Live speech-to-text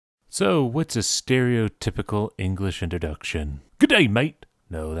So, what's a stereotypical English introduction? Good day, mate.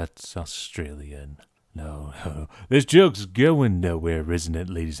 No, that's Australian. No. This joke's going nowhere, isn't it,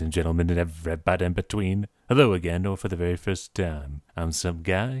 ladies and gentlemen, and everybody in between? Hello again, or for the very first time. I'm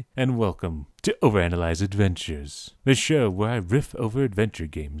SomeGuy, and welcome to Overanalyze Adventures, the show where I riff over adventure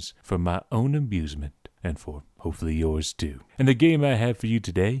games for my own amusement, and for hopefully yours too. And the game I have for you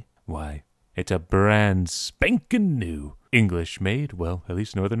today, why, it's a brand spanking new English-made, well, at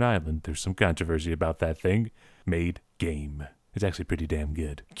least Northern Ireland, there's some controversy about that thing, made game. It's actually pretty damn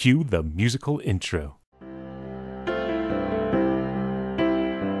good. Cue the musical intro.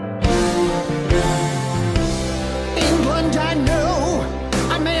 England, I know,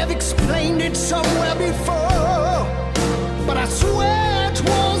 I may have explained it somewhere before, but I swear it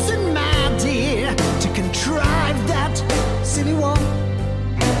wasn't my idea to contrive that silly one.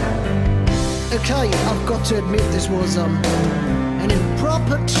 Okay, I've got to admit this was an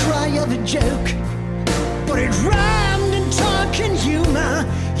improper try of a joke, but it rhymed in talk and humor.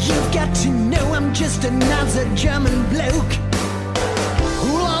 You've got to know I'm just another German bloke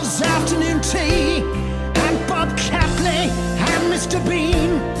who loves afternoon tea and Bob Capley and Mr.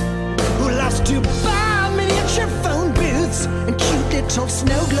 Bean, who loves to buy miniature phone booths and cute little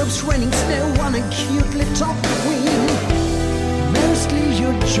snow globes raining snow on a cute little queen. Mostly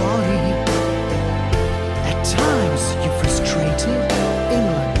your joy. At times you're frustrated,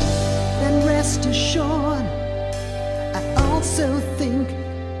 England, then rest assured. I also think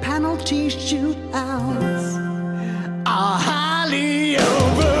penalty shootouts are highly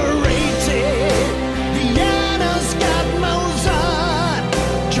overrated. Vienna's got Mozart,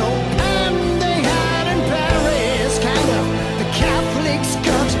 Chopin they had in Paris, kind of. The Catholics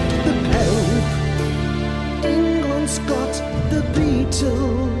got the Pope, England's got the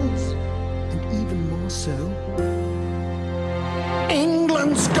Beatles, and even more so,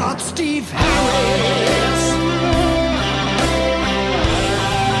 England's got Steve Harris.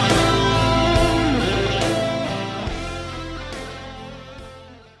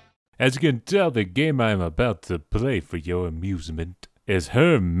 As you can tell, the game I am about to play for your amusement is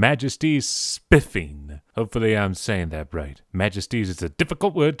Her Majesty's SPIFFING. Hopefully I'm saying that right. Majesty's is a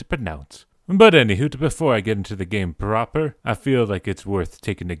difficult word to pronounce. But anywho, before I get into the game proper, I feel like it's worth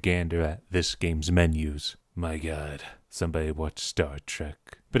taking a gander at this game's menus. My god, somebody watch Star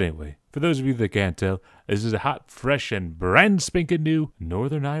Trek. But anyway, for those of you that can't tell, this is a hot, fresh, and brand spanking new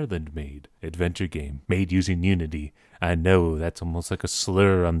Northern Ireland made adventure game made using Unity. I know that's almost like a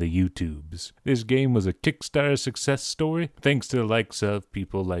slur on the YouTubes. This game was a Kickstarter success story thanks to the likes of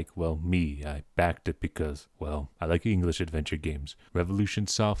people like, well, me. I backed it because, well, I like English adventure games. Revolution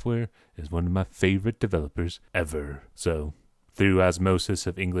Software is one of my favorite developers ever. So, through osmosis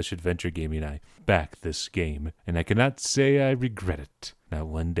of English adventure gaming, I backed this game, and I cannot say I regret it. Not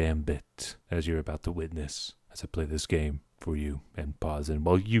one damn bit, as you're about to witness as I play this game for you and pause and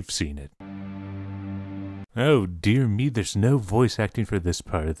while you've seen it. Oh dear me, there's no voice acting for this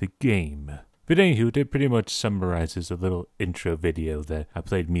part of the game. But anywho, it pretty much summarizes a little intro video that I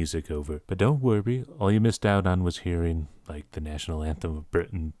played music over. But don't worry, all you missed out on was hearing, like, the national anthem of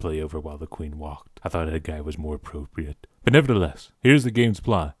Britain play over while the Queen walked. I thought that guy was more appropriate. But nevertheless, here's the game's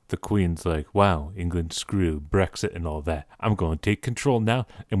plot. The Queen's like, wow, England screwed, Brexit and all that. I'm going to take control now,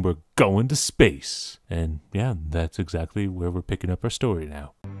 and we're going to space. And yeah, that's exactly where we're picking up our story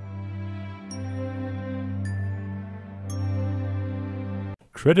now.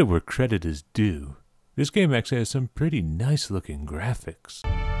 Credit where credit is due. This game actually has some pretty nice looking graphics.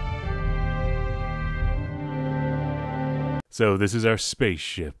 So this is our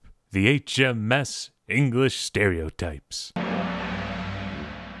spaceship, the HMS English Stereotypes.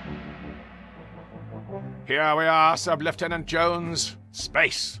 Here we are, Sub-Lieutenant Jones.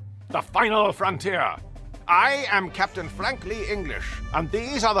 Space, the final frontier. I am Captain Frank Lee English, and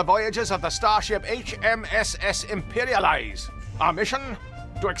these are the voyages of the starship HMSS Imperialize. Our mission?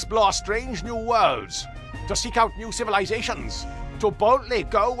 To explore strange new worlds, to seek out new civilizations, to boldly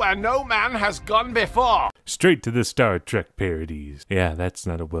go where no man has gone before. Straight to the Star Trek parodies. Yeah, that's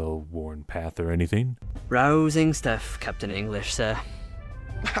not a well-worn path or anything. Rousing stuff, Captain English, sir.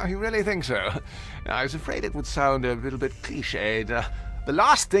 Oh, you really think so? I was afraid it would sound a little bit cliched. The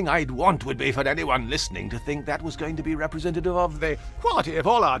last thing I'd want would be for anyone listening to think that was going to be representative of the quality of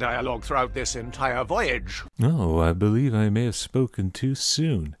all our dialogue throughout this entire voyage. Oh, I believe I may have spoken too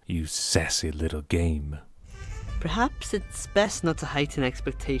soon, you sassy little game. Perhaps it's best not to heighten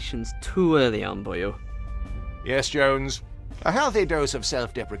expectations too early on, boyo. Yes, Jones. A healthy dose of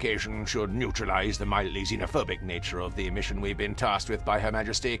self-deprecation should neutralize the mildly xenophobic nature of the mission we've been tasked with by Her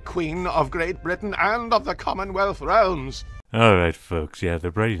Majesty Queen of Great Britain and of the Commonwealth Realms. Alright folks, yeah,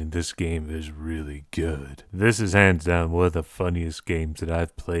 the writing in this game is really good. This is hands down one of the funniest games that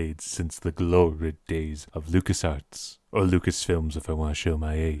I've played since the glory days of LucasArts. Or Lucasfilms if I want to show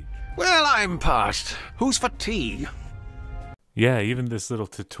my age. Well, I'm past. Who's for tea? Yeah, even this little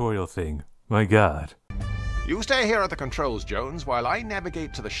tutorial thing. My god. You stay here at the controls, Jones, while I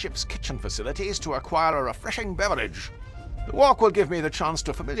navigate to the ship's kitchen facilities to acquire a refreshing beverage. The walk will give me the chance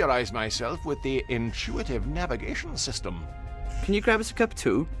to familiarize myself with the intuitive navigation system. Can you grab us a cup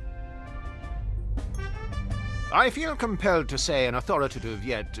too? I feel compelled to say an authoritative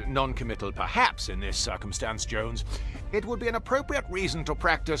yet non-committal perhaps in this circumstance, Jones. It would be an appropriate reason to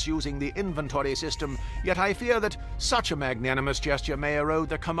practice using the inventory system, yet I fear that such a magnanimous gesture may erode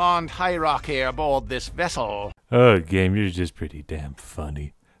the command hierarchy aboard this vessel. Oh, game, you're just pretty damn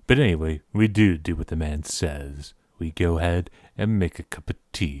funny. But anyway, we do what the man says. We go ahead and make a cup of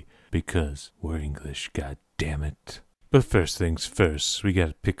tea, because we're English, god damn it. But first things first, we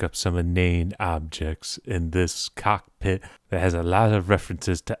gotta pick up some inane objects in this cockpit that has a lot of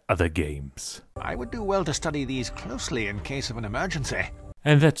references to other games. I would do well to study these closely in case of an emergency.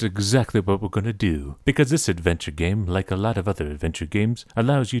 And that's exactly what we're gonna do, because this adventure game, like a lot of other adventure games,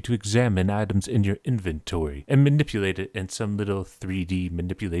 allows you to examine items in your inventory and manipulate it in some little 3D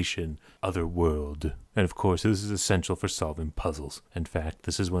manipulation other world. And of course, this is essential for solving puzzles. In fact,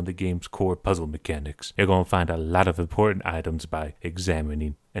 this is one of the game's core puzzle mechanics. You're gonna find a lot of important items by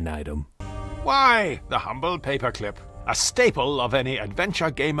examining an item. Why, the humble paperclip, a staple of any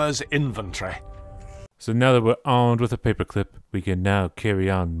adventure gamer's inventory. So now that we're armed with a paperclip, we can now carry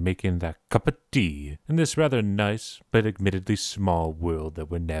on making that cup of tea in this rather nice, but admittedly small world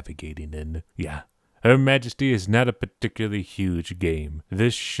that we're navigating in. Yeah, Her Majesty is not a particularly huge game.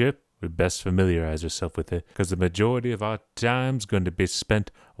 This ship, we best familiarize ourselves with it, because the majority of our time's going to be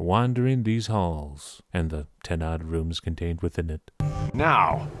spent wandering these halls, and the 10-odd rooms contained within it.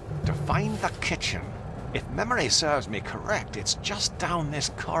 Now, to find the kitchen. If memory serves me correct, it's just down this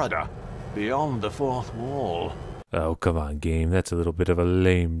corridor. Beyond the fourth wall. Oh, come on, game. That's a little bit of a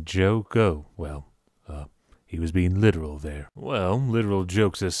lame joke. Oh, well, he was being literal there. Well, literal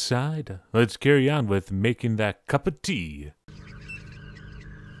jokes aside, let's carry on with making that cup of tea.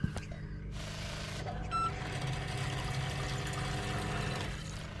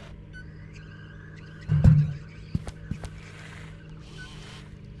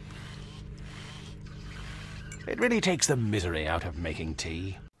 It really takes the misery out of making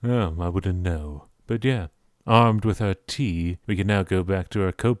tea. Oh, I wouldn't know. But yeah, armed with our tea, we can now go back to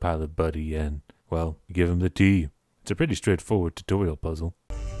our co-pilot buddy and, well, give him the tea. It's a pretty straightforward tutorial puzzle.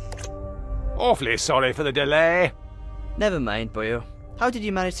 Awfully sorry for the delay. Never mind, boyo. How did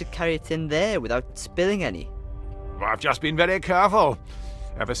you manage to carry it in there without spilling any? I've just been very careful.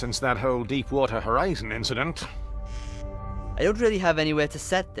 Ever since that whole Deepwater Horizon incident. I don't really have anywhere to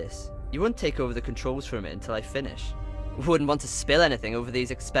set this. You won't take over the controls from it until I finish. Wouldn't want to spill anything over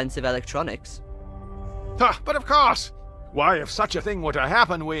these expensive electronics. But of course! Why, if such a thing were to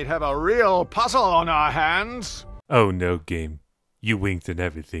happen, we'd have a real puzzle on our hands. Oh no, game. You winked and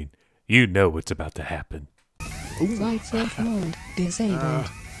everything. You know what's about to happen. Flight safe mode disabled.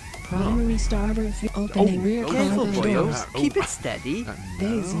 Primary starboard opening rear Careful, cargo boyo. doors. Keep it steady.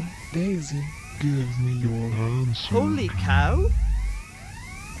 Daisy, Give me your answer. Holy cow!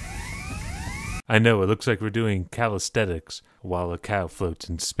 I know, it looks like we're doing calisthenics while a cow floats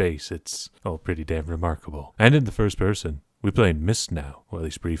in space. It's, oh, pretty damn remarkable. And in the first person. We play Myst now, or at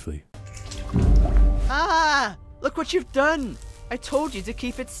least briefly. Ah! Look what you've done! I told you to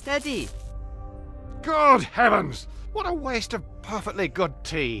keep it steady. Good heavens! What a waste of perfectly good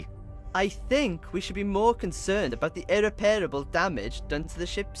tea. I think we should be more concerned about the irreparable damage done to the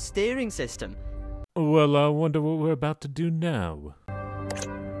ship's steering system. Well, I wonder what we're about to do now.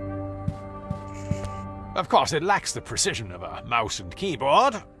 Of course, it lacks the precision of a mouse and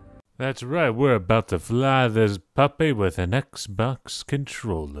keyboard. That's right, we're about to fly this puppy with an Xbox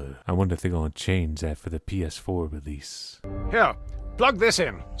controller. I wonder if they're going to change that for the PS4 release. Here, plug this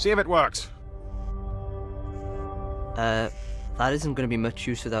in. See if it works. That isn't going to be much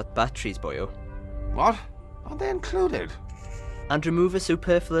use without batteries, boyo. What? Aren't they included? And remove a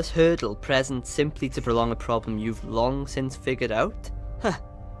superfluous hurdle present simply to prolong a problem you've long since figured out? Huh.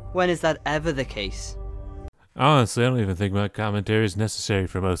 When is that ever the case? Honestly, I don't even think my commentary is necessary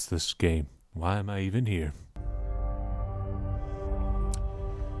for most of this game. Why am I even here?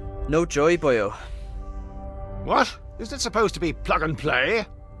 No joy, boyo. What? Is it supposed to be plug and play?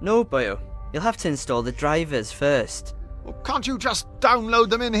 No, boyo. You'll have to install the drivers first. Well, can't you just download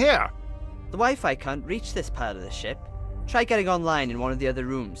them in here? The Wi-Fi can't reach this part of the ship. Try getting online in one of the other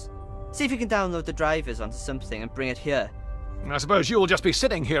rooms. See if you can download the drivers onto something and bring it here. I suppose you'll just be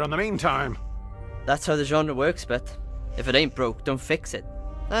sitting here in the meantime. That's how the genre works, but if it ain't broke, don't fix it.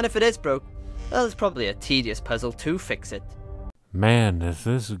 And if it is broke, well, it's probably a tedious puzzle to fix it. Man, if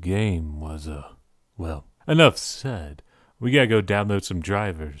this game was well, enough said. We gotta go download some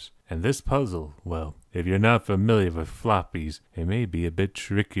drivers. And this puzzle, well, if you're not familiar with floppies, it may be a bit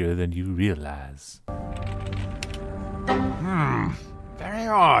trickier than you realize. Very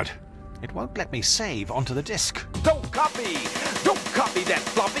odd. It won't let me save onto the disk. Don't copy! Don't copy that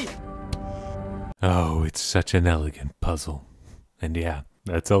floppy! Oh, it's such an elegant puzzle. And yeah,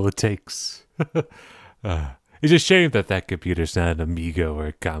 that's all it takes. It's a shame that that computer's not an Amiga or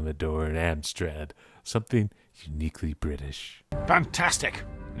a Commodore or an Amstrad. Something uniquely British. Fantastic!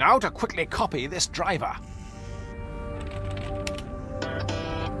 Now to quickly copy this driver.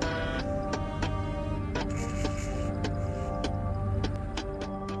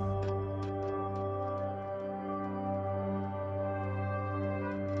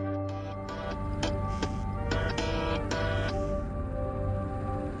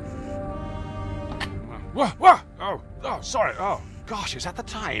 Whoa! Oh, sorry. Oh, gosh, is that the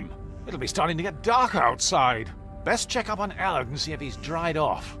time? It'll be starting to get dark outside. Best check up on Allard and see if he's dried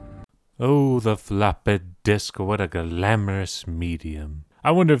off. Oh, the floppy disk, what a glamorous medium.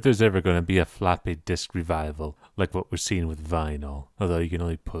 I wonder if there's ever going to be a floppy disk revival, like what we're seeing with vinyl. Although you can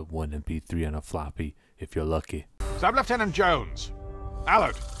only put one MP3 on a floppy, if you're lucky. Sub-Lieutenant Jones.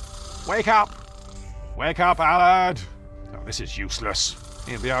 Allard, wake up. Wake up, Allard. Oh, this is useless.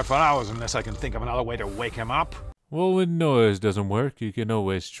 He'll be out for hours unless I can think of another way to wake him up. Well, when noise doesn't work, you can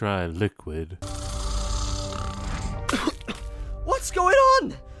always try liquid. What's going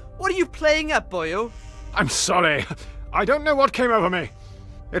on? What are you playing at, boyo? I'm sorry. I don't know what came over me.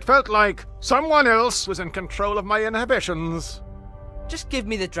 It felt like someone else was in control of my inhibitions. Just give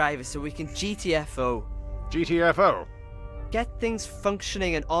me the driver so we can GTFO. GTFO? Get things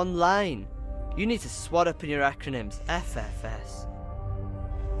functioning and online. You need to swat up in your acronyms, FFS.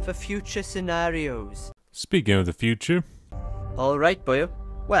 For future scenarios. Speaking of the future. Alright, boyo.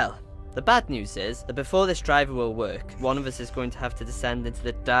 Well, the bad news is that before this driver will work, one of us is going to have to descend into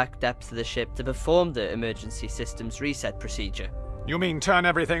the dark depths of the ship to perform the emergency systems reset procedure. You mean turn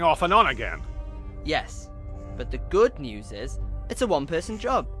everything off and on again? Yes, but the good news is it's a one-person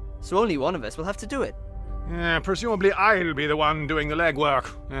job, so only one of us will have to do it. Presumably I'll be the one doing the legwork,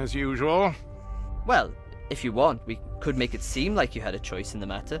 as usual. Well, if you want, we could make it seem like you had a choice in the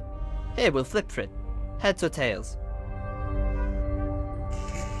matter. Here, we'll flip for it. Heads or tails?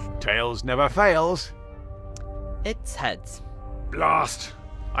 Tails never fails. It's heads. Blast!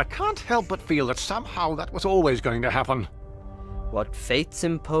 I can't help but feel that somehow that was always going to happen. What fates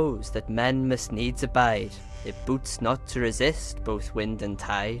impose that men must needs abide, it boots not to resist both wind and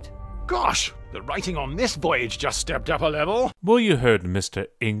tide. Gosh, the writing on this voyage just stepped up a level. Well, you heard, Mr.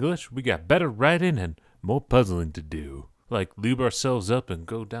 English. We got better writing and more puzzling to do. Like lube ourselves up and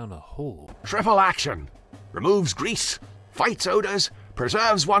go down a hole. Triple action. Removes grease, fights odors,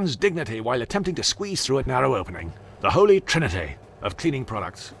 preserves one's dignity while attempting to squeeze through a narrow opening. The holy trinity of cleaning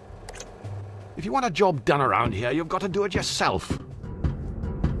products. If you want a job done around here, you've got to do it yourself.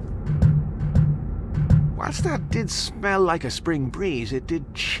 Whilst that did smell like a spring breeze, it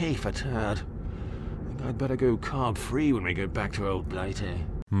did chafe a turd. I think I'd better go carb-free when we get back to old Blighty.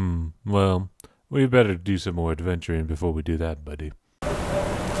 Well, we better do some more adventuring before we do that, buddy.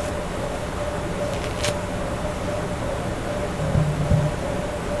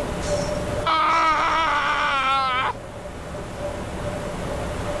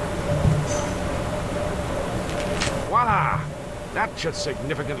 Voila! That should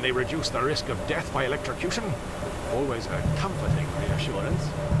significantly reduce the risk of death by electrocution. Always a comforting reassurance.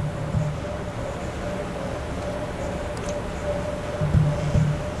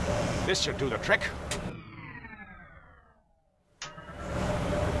 This should do the trick.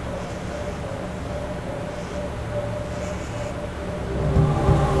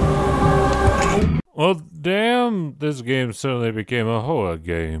 Well, damn, this game suddenly became a horror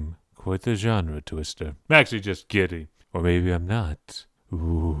game. Quite the genre twister. Actually, just kidding. Or maybe I'm not.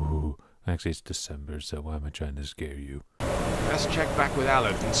 Ooh. Actually, it's December, so why am I trying to scare you? Let's check back with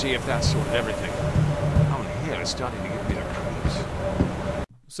Allard and see if that's sorted everything. Down here is starting to give me the creeps.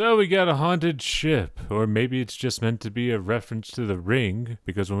 So we got a haunted ship, or maybe it's just meant to be a reference to The Ring,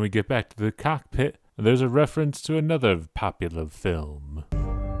 because when we get back to the cockpit, there's a reference to another popular film.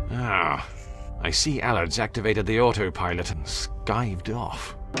 Ah, I see Allard's activated the autopilot and skived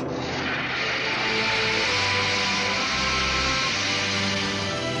off.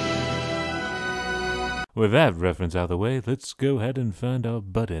 With that reference out of the way, let's go ahead and find our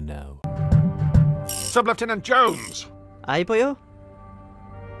buddy now. Sub-Lieutenant Jones! Aye, boyo?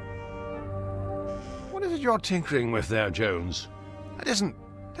 What is it you're tinkering with there, Jones? That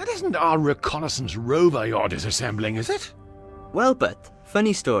isn't our reconnaissance rover you're disassembling, is it? Well, but,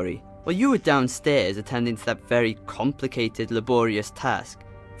 funny story. While you were downstairs attending to that very complicated, laborious task,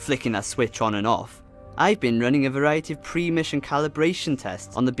 flicking that switch on and off, I've been running a variety of pre-mission calibration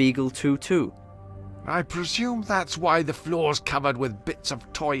tests on the Beagle 2-2. I presume that's why the floor's covered with bits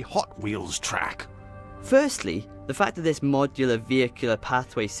of toy Hot Wheels track. Firstly, the fact that this modular vehicular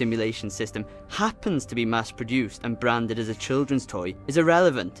pathway simulation system happens to be mass-produced and branded as a children's toy is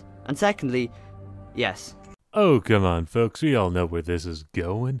irrelevant. And secondly, yes. Oh, come on, folks. We all know where this is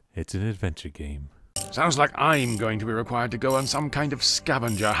going. It's an adventure game. Sounds like I'm going to be required to go on some kind of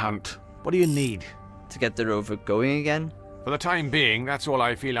scavenger hunt. What do you need? To get the rover going again? For the time being, that's all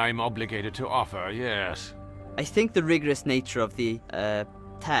I feel I'm obligated to offer, yes. I think the rigorous nature of the,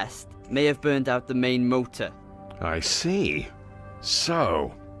 test may have burned out the main motor. I see.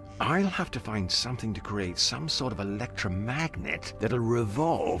 So, I'll have to find something to create some sort of electromagnet that'll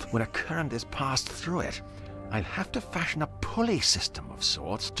revolve when a current is passed through it. I'll have to fashion a pulley system of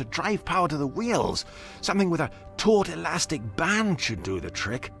sorts to drive power to the wheels. Something with a taut elastic band should do the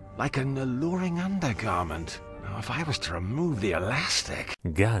trick, like an alluring undergarment. Now, if I was to remove the elastic...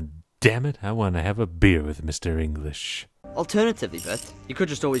 God damn it, I want to have a beer with Mr. English. Alternatively, but you could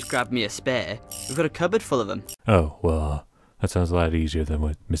just always grab me a spare. We've got a cupboard full of them. Oh, well, that sounds a lot easier than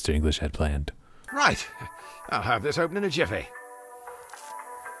what Mr. English had planned. Right. I'll have this open in a jiffy.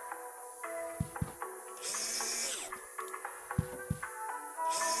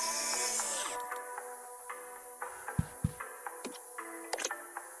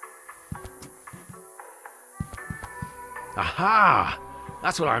 Aha!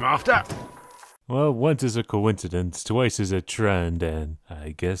 That's what I'm after. Well, once is a coincidence, twice is a trend, and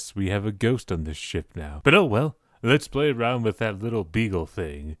I guess we have a ghost on this ship now. But oh well, let's play around with that little beagle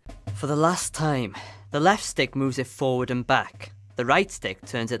thing. For the last time, the left stick moves it forward and back. The right stick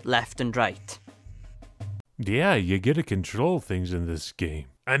turns it left and right. Yeah, you get to control things in this game.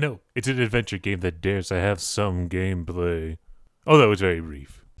 I know, it's an adventure game that dares to have some gameplay. Although it's very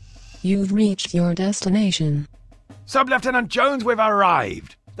brief. You've reached your destination. Sub-Lieutenant Jones, we've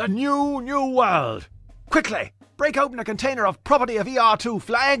arrived. The new world. Quickly, break open a container of property of ER2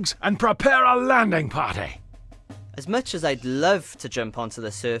 flags and prepare a landing party. As much as I'd love to jump onto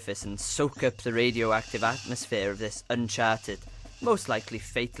the surface and soak up the radioactive atmosphere of this uncharted, most likely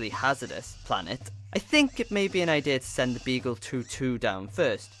fatally hazardous planet, I think it may be an idea to send the Beagle 2-2 down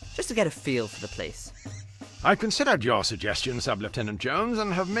first, just to get a feel for the place. I considered your suggestion, Sub-Lieutenant Jones,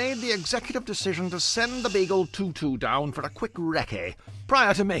 and have made the executive decision to send the Beagle 2-2 down for a quick recce,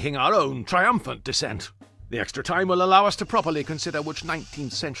 prior to making our own triumphant descent. The extra time will allow us to properly consider which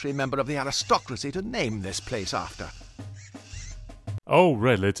 19th century member of the aristocracy to name this place after.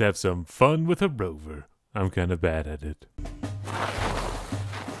 Alright, let's have some fun with a rover. I'm kinda bad at it.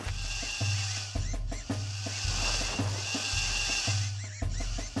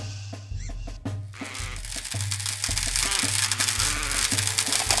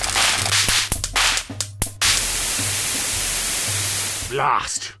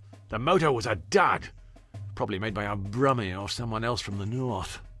 Blast! The motor was a dud. Probably made by a Brummie or someone else from the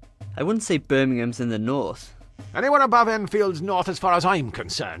north. I wouldn't say Birmingham's in the north. Anyone above Enfield's north as far as I'm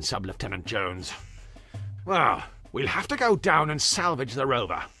concerned, Sub-Lieutenant Jones. Well, we'll have to go down and salvage the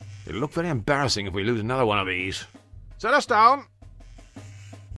rover. It'll look very embarrassing if we lose another one of these. Set us down.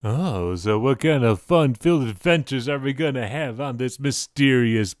 Oh, so what kind of fun-filled adventures are we gonna have on this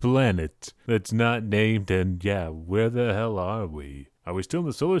mysterious planet that's not named, and yeah, where the hell are we? Are we still in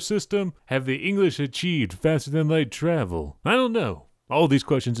the solar system? Have the English achieved faster-than-light travel? I don't know. All these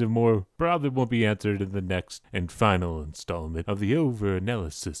questions and more probably won't be answered in the next and final installment of the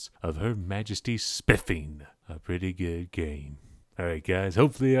over-analysis of Her Majesty SPIFFING. A pretty good game. Alright guys,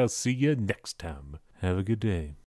 hopefully I'll see you next time. Have a good day.